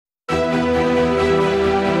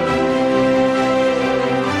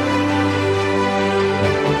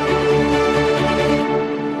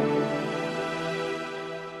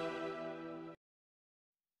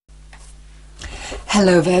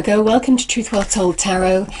Hello Virgo, welcome to Truth Well Told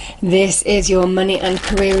Tarot. This is your money and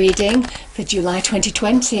career reading for July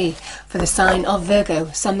 2020 for the sign of Virgo,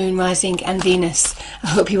 Sun, Moon, Rising and Venus. I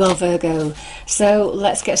hope you're well, Virgo. So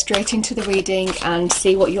let's get straight into the reading and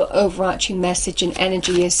see what your overarching message and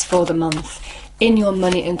energy is for the month in your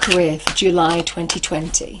money and career for July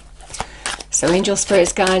 2020. So angel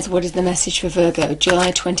spirits, guides, what is the message for Virgo? July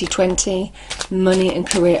 2020, money and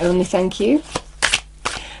career only, thank you.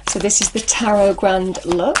 So this is the Tarot Grand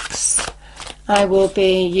Lux. I will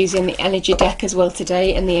be using the energy deck as well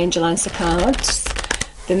today and the angel answer cards.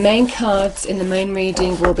 The main cards in the main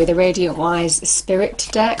reading will be the Radiant Wise Spirit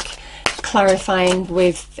deck, clarifying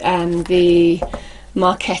with the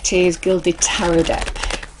Marchetti's Gilded Tarot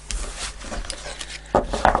deck.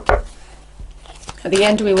 At the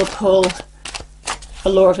end we will pull a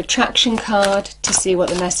Law of Attraction card to see what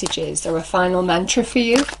the message is, or a final mantra for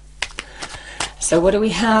you. So what do we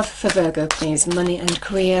have for Virgo, please? Money and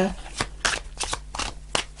career.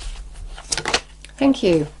 Thank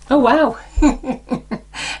you. Oh, wow.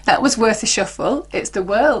 That was worth a shuffle. It's the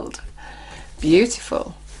World.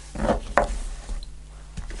 Beautiful.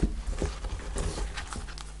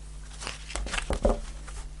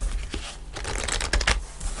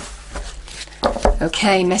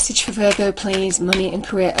 Okay, message for Virgo, please. Money and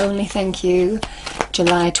career only, thank you.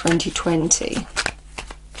 July 2020.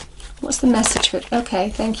 What's the message for it? Okay,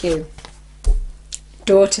 thank you.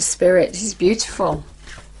 Daughter Spirit, this is beautiful.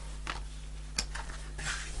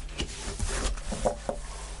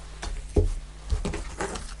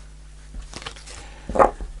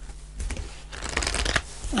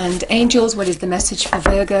 And angels, what is the message for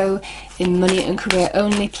Virgo in money and career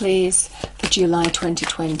only, please, for July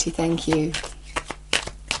 2020? Thank you.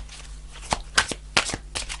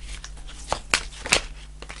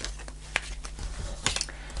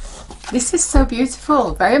 This is so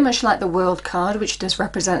beautiful, very much like the World card, which does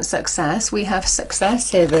represent success. We have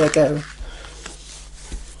success here, Virgo.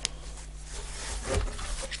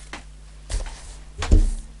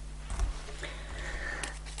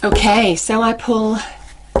 Okay, so I'll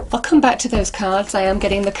come back to those cards. I am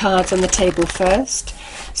getting the cards on the table first.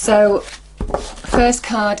 So, first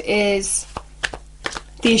card is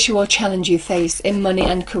the issue or challenge you face in money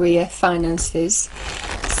and career, finances.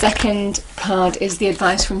 Second card is the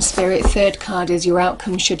advice from Spirit. Third card is your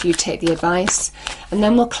outcome should you take the advice. And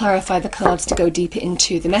then we'll clarify the cards to go deeper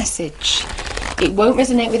into the message. It won't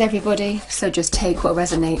resonate with everybody, so just take what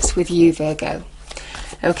resonates with you, Virgo.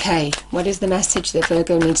 Okay, what is the message that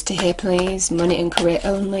Virgo needs to hear, please? Money and career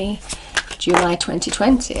only, July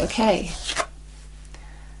 2020. Okay.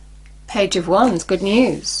 Page of Wands, good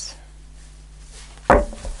news.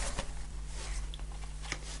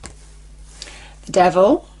 The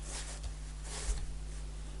Devil.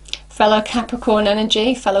 Fellow Capricorn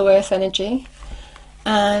energy, fellow Earth energy,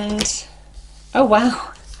 and oh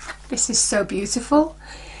wow, this is so beautiful.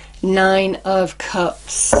 9 of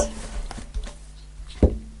Cups.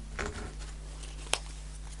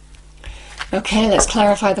 Okay, let's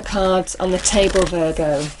clarify the cards on the table,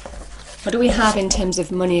 Virgo. What do we have in terms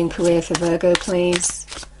of money and career for Virgo, please?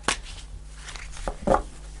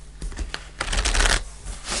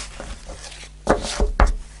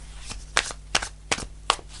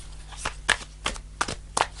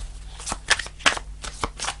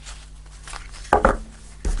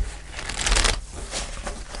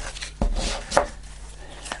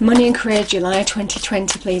 Money and career, July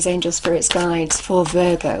 2020, please, angel spirits, guides for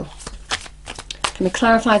Virgo. Can we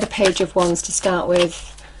clarify the Page of Wands to start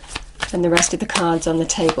with, and the rest of the cards on the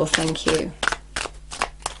table? Thank you.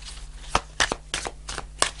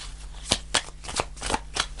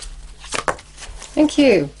 Thank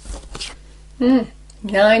you.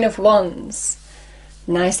 9 of Wands.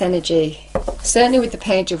 Nice energy. Certainly with the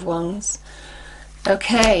Page of Wands.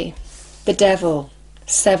 Okay. The Devil.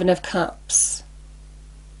 7 of Cups.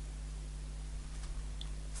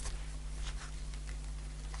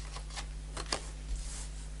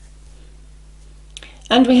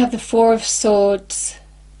 And we have the 4 of Swords,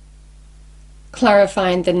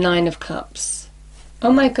 clarifying the 9 of Cups.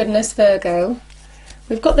 Oh my goodness, Virgo.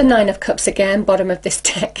 We've got the 9 of Cups again, bottom of this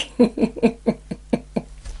deck.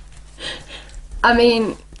 I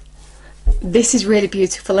mean, this is really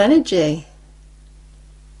beautiful energy.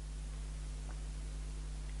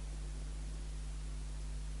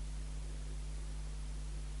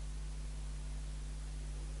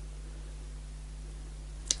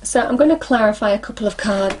 So I'm going to clarify a couple of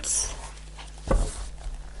cards.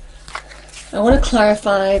 I want to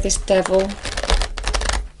clarify this Devil.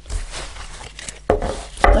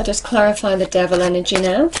 I'll just clarify the Devil energy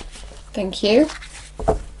now. Thank you.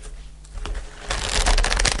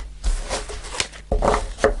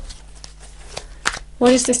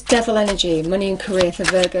 What is this devil energy? Money and career for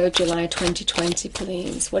Virgo, July 2020,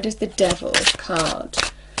 please. What is the devil card?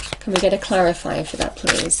 Can we get a clarifier for that,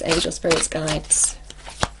 please? Angel, spirits, guides.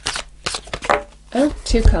 Oh,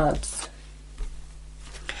 2 cards.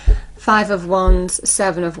 5 of Wands,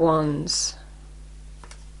 7 of Wands.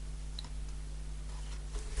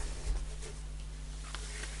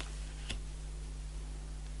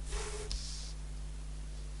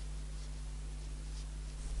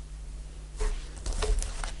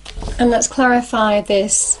 And let's clarify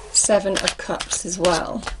this 7 of Cups as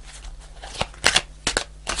well,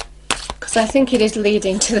 because I think it is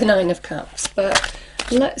leading to the 9 of Cups, but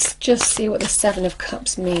let's just see what the 7 of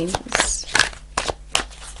Cups means.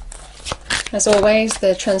 As always,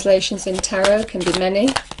 the translations in tarot can be many.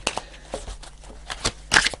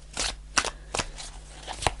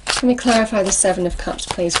 Can we clarify the 7 of Cups,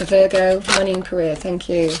 please, for Virgo, money and career? Thank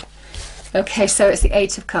you. Okay, so it's the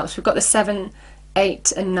 8 of Cups. We've got the 7,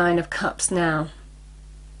 8 and 9 of Cups now.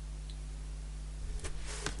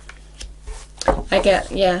 I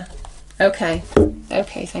get, yeah. Okay.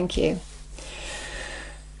 Okay, thank you.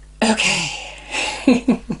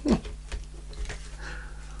 Okay.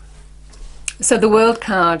 So the World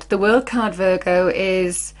card. The World card, Virgo,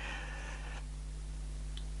 is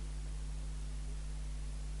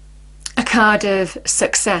a card of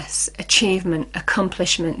success, achievement,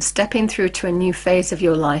 accomplishment, stepping through to a new phase of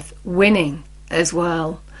your life, winning as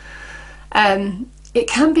well. It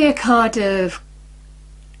can be a card of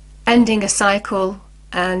ending a cycle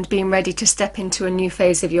and being ready to step into a new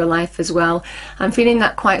phase of your life as well. I'm feeling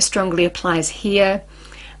that quite strongly applies here,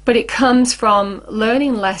 but it comes from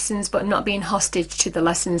learning lessons but not being hostage to the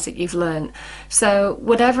lessons that you've learned. So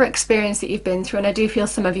whatever experience that you've been through, and I do feel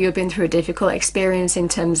some of you have been through a difficult experience in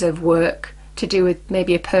terms of work to do with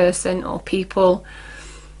maybe a person or people,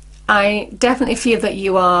 I definitely feel that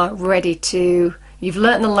you are ready to, you've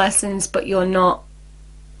learnt the lessons, but you're not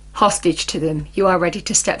hostage to them. You are ready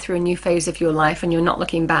to step through a new phase of your life and you're not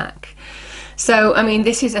looking back. So, I mean,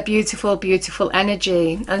 this is a beautiful, beautiful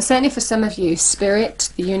energy. And certainly for some of you,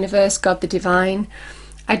 Spirit, the universe, God, the divine,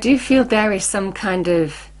 I do feel there is some kind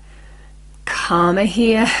of karma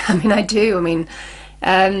here. I mean, I do.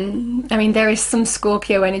 I mean, there is some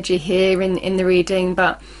Scorpio energy here in the reading,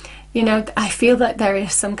 but you know, I feel that there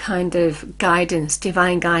is some kind of guidance,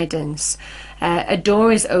 divine guidance. A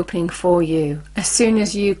door is opening for you. As soon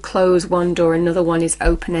as you close one door, another one is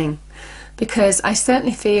opening. Because I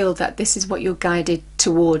certainly feel that this is what you're guided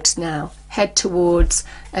towards now. Head towards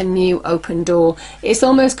a new open door. It's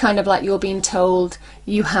almost kind of like you're being told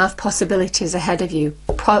you have possibilities ahead of you.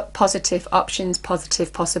 Positive options,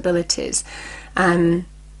 positive possibilities.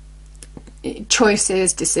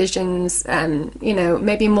 Choices, decisions, you know,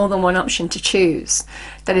 maybe more than one option to choose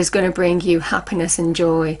that is going to bring you happiness and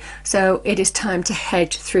joy. So it is time to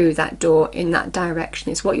head through that door in that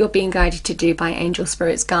direction. It's what you're being guided to do by angel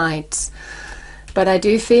spirits guides. But I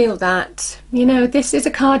do feel that, you know, this is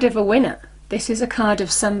a card of a winner. This is a card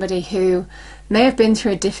of somebody who may have been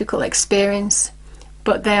through a difficult experience,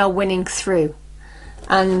 but they are winning through.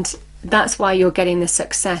 And that's why you're getting the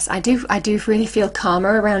success. I do really feel karma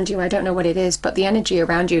around you. I don't know what it is, but the energy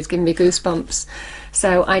around you is giving me goosebumps.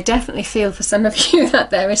 So I definitely feel for some of you that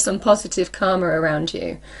there is some positive karma around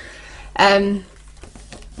you. And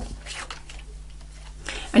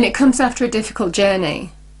it comes after a difficult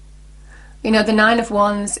journey. You know, the 9 of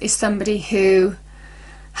Wands is somebody who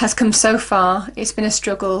has come so far. It's been a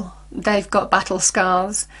struggle. They've got battle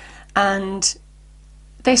scars, and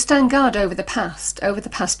they stand guard over the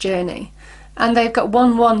past journey, and they've got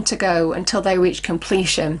one to go until they reach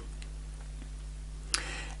completion.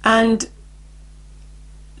 And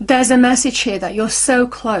there's a message here that you're so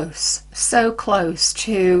close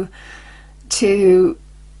to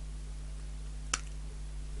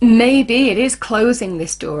maybe it is closing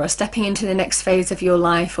this door or stepping into the next phase of your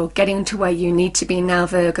life, or getting to where you need to be now,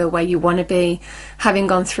 Virgo, where you want to be, having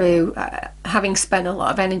gone through, having spent a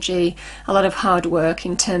lot of energy, a lot of hard work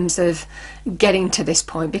in terms of getting to this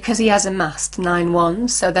point, because he has amassed 9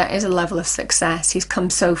 wands, so there is a level of success. He's come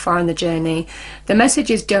so far in the journey. The message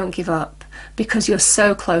is don't give up, because you're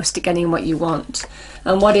so close to getting what you want.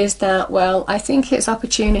 And what is that? Well, I think it's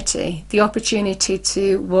opportunity, the opportunity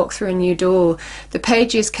to walk through a new door. The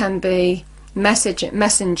pages can be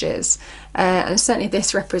messengers, and certainly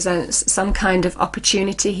this represents some kind of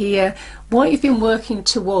opportunity here. What you've been working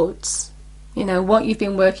towards, you know, what you've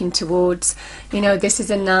been working towards. You know, this is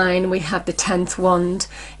a 9, we have the 10th wand.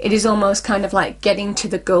 It is almost kind of like getting to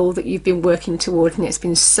the goal that you've been working toward, and it's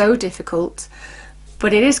been so difficult,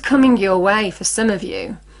 but it is coming your way for some of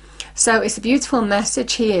you. So it's a beautiful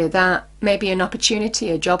message here that maybe an opportunity,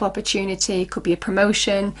 a job opportunity, could be a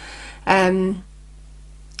promotion,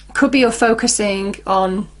 could be you're focusing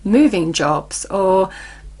on moving jobs, or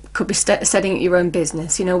could be setting up your own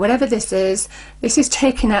business. You know, whatever this is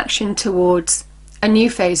taking action towards a new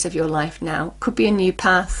phase of your life now. Could be a new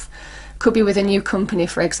path, could be with a new company,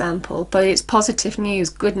 for example, but it's positive news.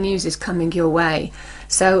 Good news is coming your way.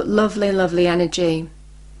 So lovely, lovely energy.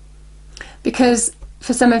 Because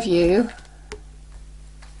for some of you,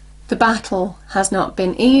 the battle has not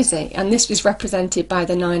been easy, and this is represented by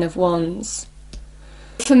the Nine of Wands.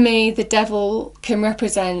 For me, the devil can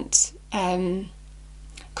represent,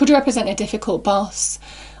 could represent a difficult boss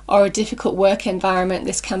or a difficult work environment.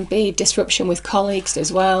 This can be disruption with colleagues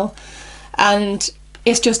as well, and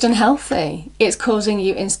it's just unhealthy. It's causing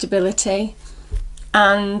you instability,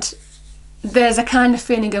 and there's a kind of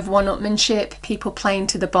feeling of one-upmanship, people playing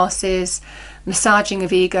to the bosses, massaging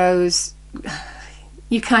of egos.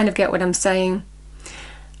 You kind of get what I'm saying.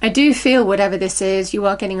 I do feel whatever this is, you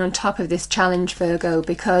are getting on top of this challenge, Virgo,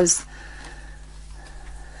 because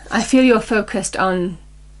I feel you're focused on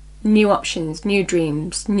new options, new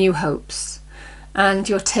dreams, new hopes, and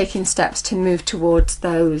you're taking steps to move towards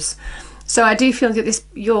those. So I do feel that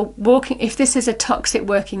you're walking, if this is a toxic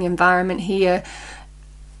working environment here,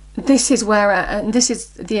 this is where, and this is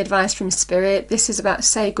the advice from Spirit, this is about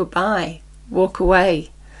say goodbye, walk away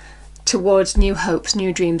towards new hopes,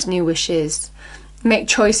 new dreams, new wishes. Make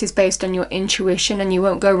choices based on your intuition and you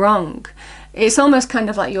won't go wrong. It's almost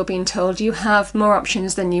kind of like you're being told you have more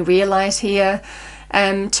options than you realise here,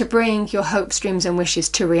 to bring your hopes, dreams and wishes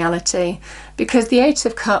to reality. Because the Eight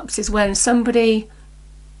of Cups is when somebody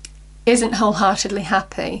isn't wholeheartedly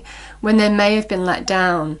happy, when they may have been let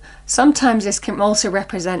down. Sometimes this can also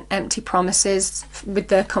represent empty promises with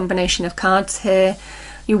the combination of cards here.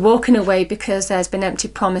 You're walking away because there's been empty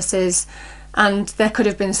promises, and there could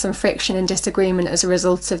have been some friction and disagreement as a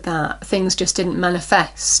result of that. Things just didn't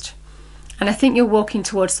manifest. And I think you're walking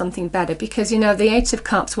towards something better, because, you know, the Eight of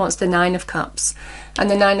Cups wants the Nine of Cups, and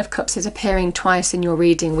the Nine of Cups is appearing twice in your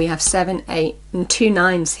reading. We have 7, 8 and 2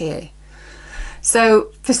 nines here.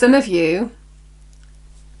 So for some of you,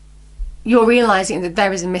 you're realizing that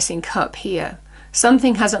there is a missing cup here.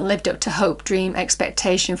 Something hasn't lived up to hope, dream,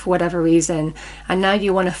 expectation for whatever reason, and now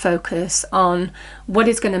you want to focus on what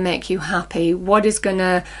is going to make you happy, what is going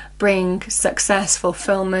to bring success,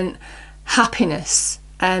 fulfillment, happiness,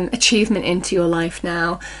 achievement into your life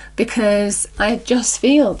now, because I just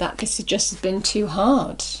feel that this has just been too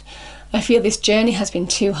hard. I feel this journey has been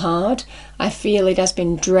too hard. I feel it has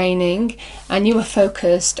been draining, and you are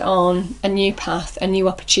focused on a new path, a new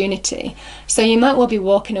opportunity. So you might well be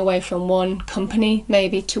walking away from one company,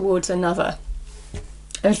 maybe towards another.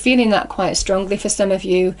 I'm feeling that quite strongly for some of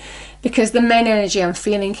you, because the main energy I'm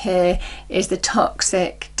feeling here is the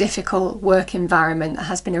toxic, difficult work environment that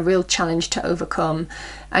has been a real challenge to overcome.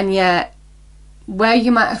 And yet, where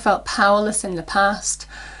you might have felt powerless in the past,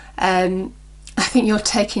 I think you're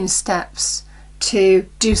taking steps to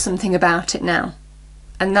do something about it now.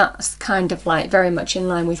 And that's kind of like very much in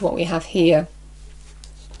line with what we have here.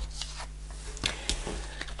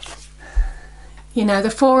 You know, the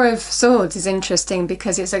Four of Swords is interesting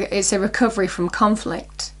because it's a recovery from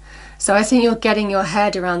conflict. So I think you're getting your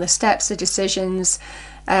head around the steps, the decisions,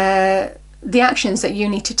 the actions that you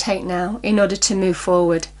need to take now in order to move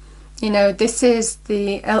forward. You know, this is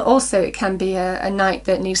also it can be a knight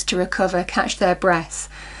that needs to recover, catch their breath,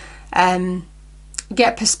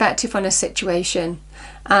 get perspective on a situation,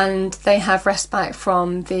 and they have respite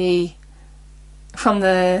from the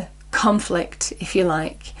conflict, if you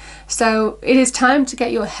like. So it is time to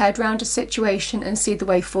get your head around a situation and see the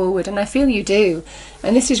way forward, and I feel you do.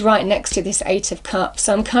 And this is right next to this Eight of Cups.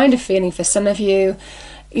 So I'm kind of feeling for some of you,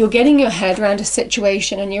 you're getting your head around a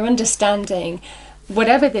situation and you're understanding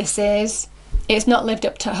whatever this is, it's not lived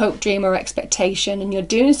up to hope, dream or expectation, and you're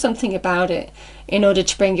doing something about it in order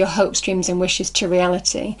to bring your hopes, dreams and wishes to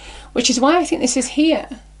reality. Which is why I think this is here.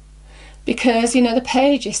 Because, you know, the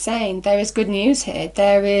page is saying there is good news here.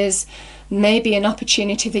 There is maybe an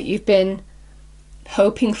opportunity that you've been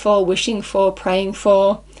hoping for, wishing for, praying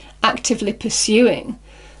for, actively pursuing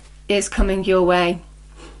is coming your way.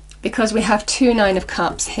 Because we have 2 Nine of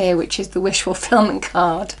Cups here, which is the wish fulfillment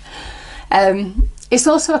card. It's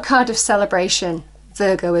also a card of celebration,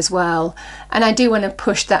 Virgo, as well. And I do want to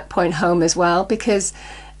push that point home as well, because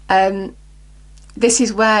this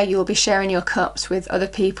is where you'll be sharing your cups with other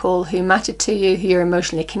people who matter to you, who you're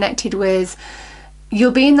emotionally connected with.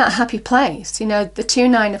 You'll be in that happy place. You know, the 2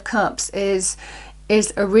 Nine of Cups is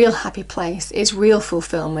a real happy place. It's real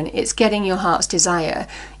fulfillment. It's getting your heart's desire.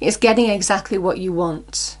 It's getting exactly what you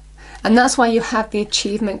want. And that's why you have the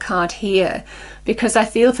achievement card here, because I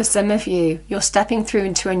feel for some of you, you're stepping through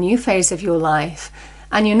into a new phase of your life,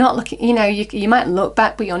 and you're not looking, you know, you might look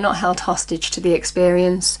back, but you're not held hostage to the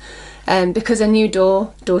experience, because a new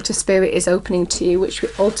door to spirit is opening to you, which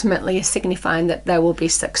ultimately is signifying that there will be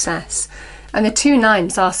success. And the 2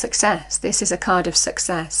 nines are success. This is a card of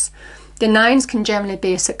success. The 9s can generally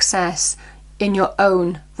be a success in your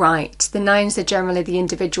own right. The 9s are generally the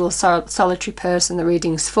individual solitary person the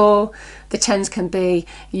reading's for. The 10s can be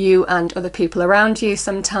you and other people around you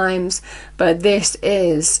sometimes, but this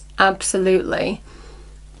is absolutely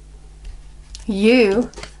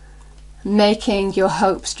you making your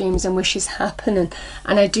hopes, dreams and wishes happen.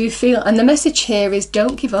 And I do feel, and the message here is,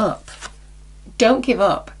 don't give up. Don't give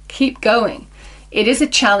up. Keep going. It is a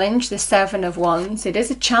challenge, the 7 of Wands. It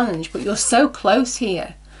is a challenge, but you're so close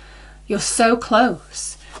here. You're so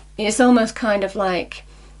close. It's almost kind of like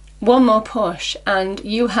one more push and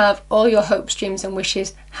you have all your hopes, dreams and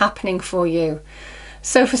wishes happening for you.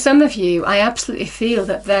 So for some of you, I absolutely feel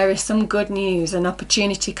that there is some good news and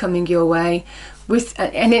opportunity coming your way,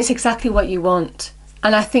 and it's exactly what you want.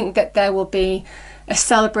 And I think that there will be a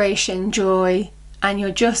celebration, joy, and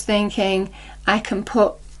you're just thinking, I can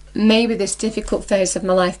put maybe this difficult phase of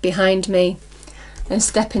my life behind me and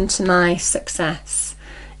step into my success.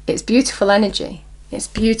 It's beautiful energy. It's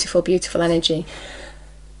beautiful, beautiful energy.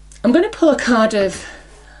 I'm going to pull a card of,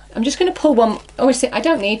 I'm just going to pull one. Obviously, I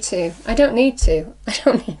don't need to,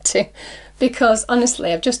 because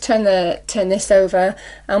honestly, I've just turned this over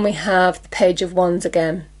and we have the Page of Wands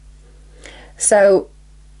again. So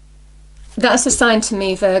that's a sign to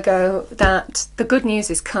me, Virgo, that the good news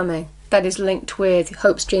is coming. That is linked with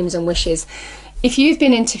hopes, dreams and wishes. If you've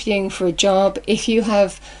been interviewing for a job, if you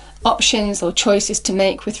have options or choices to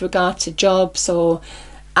make with regard to jobs or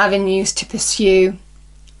avenues to pursue,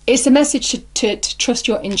 it's a message to trust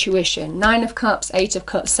your intuition. 9 of Cups, 8 of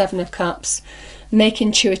Cups, 7 of Cups. Make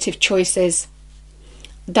intuitive choices.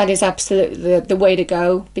 That is absolutely the way to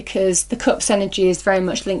go, because the Cups energy is very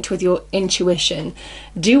much linked with your intuition.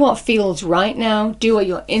 Do what feels right now. Do what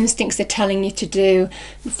your instincts are telling you to do.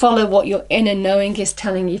 Follow what your inner knowing is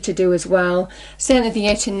telling you to do as well. Certainly the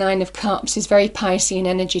 8 and 9 of Cups is very Piscean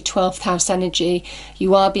energy, 12th house energy.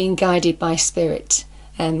 You are being guided by spirit,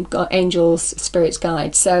 angels, spirits,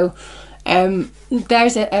 guides. So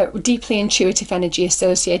there's a deeply intuitive energy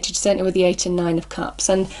associated certainly with the 8 and 9 of Cups,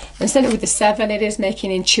 and certainly with the 7, it is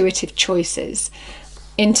making intuitive choices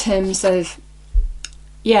in terms of,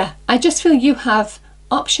 yeah, I just feel you have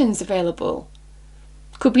options available.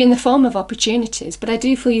 Could be in the form of opportunities, but I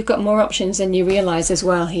do feel you've got more options than you realise as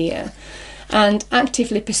well here. And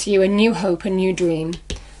actively pursue a new hope, a new dream,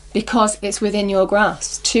 because it's within your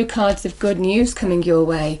grasp. 2 cards of good news coming your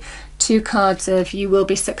way. 2 cards of you will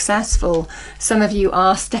be successful. Some of you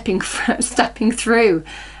are stepping through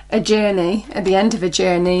a journey, at the end of a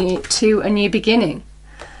journey, to a new beginning.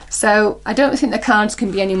 So I don't think the cards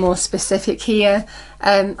can be any more specific here.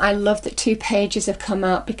 I love that 2 pages have come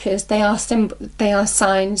out, because they are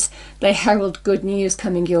signs, they herald good news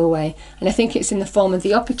coming your way. And I think it's in the form of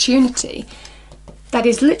the opportunity that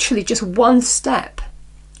is literally just one step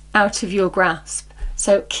out of your grasp.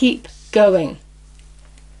 So keep going.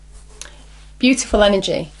 Beautiful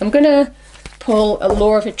energy. I'm going to pull a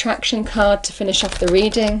Law of Attraction card to finish off the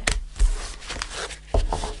reading.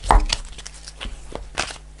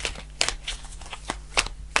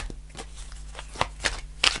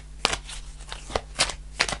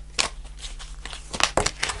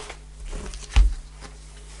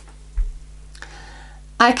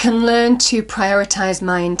 I can learn to prioritize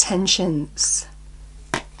my intentions.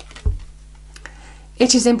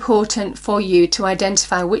 It is important for you to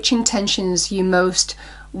identify which intentions you most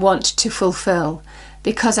want to fulfill,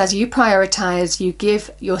 because as you prioritize, you give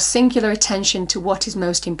your singular attention to what is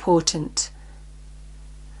most important.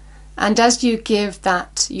 And as you give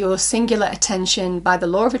that your singular attention by the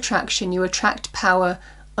law of attraction, you attract power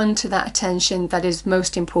unto that attention that is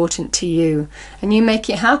most important to you, and you make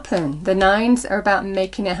it happen. The 9s are about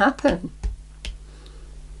making it happen.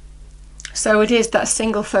 So it is that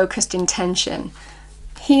single focused intention.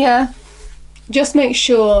 Here, just make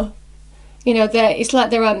sure, you know, it's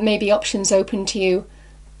like there are maybe options open to you.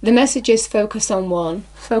 The message is focus on one.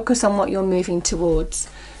 Focus on what you're moving towards.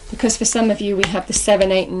 Because for some of you, we have the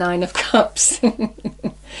 7, 8, and 9 of Cups.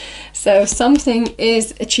 So something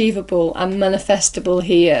is achievable and manifestable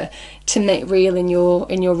here to make real in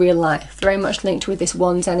your real life. Very much linked with this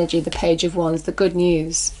Wands energy, the Page of Wands, the good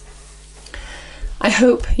news. I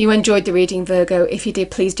hope you enjoyed the reading, Virgo. If you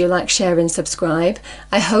did, please do like, share and subscribe.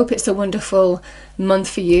 I hope it's a wonderful month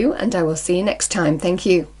for you, and I will see you next time. Thank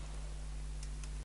you.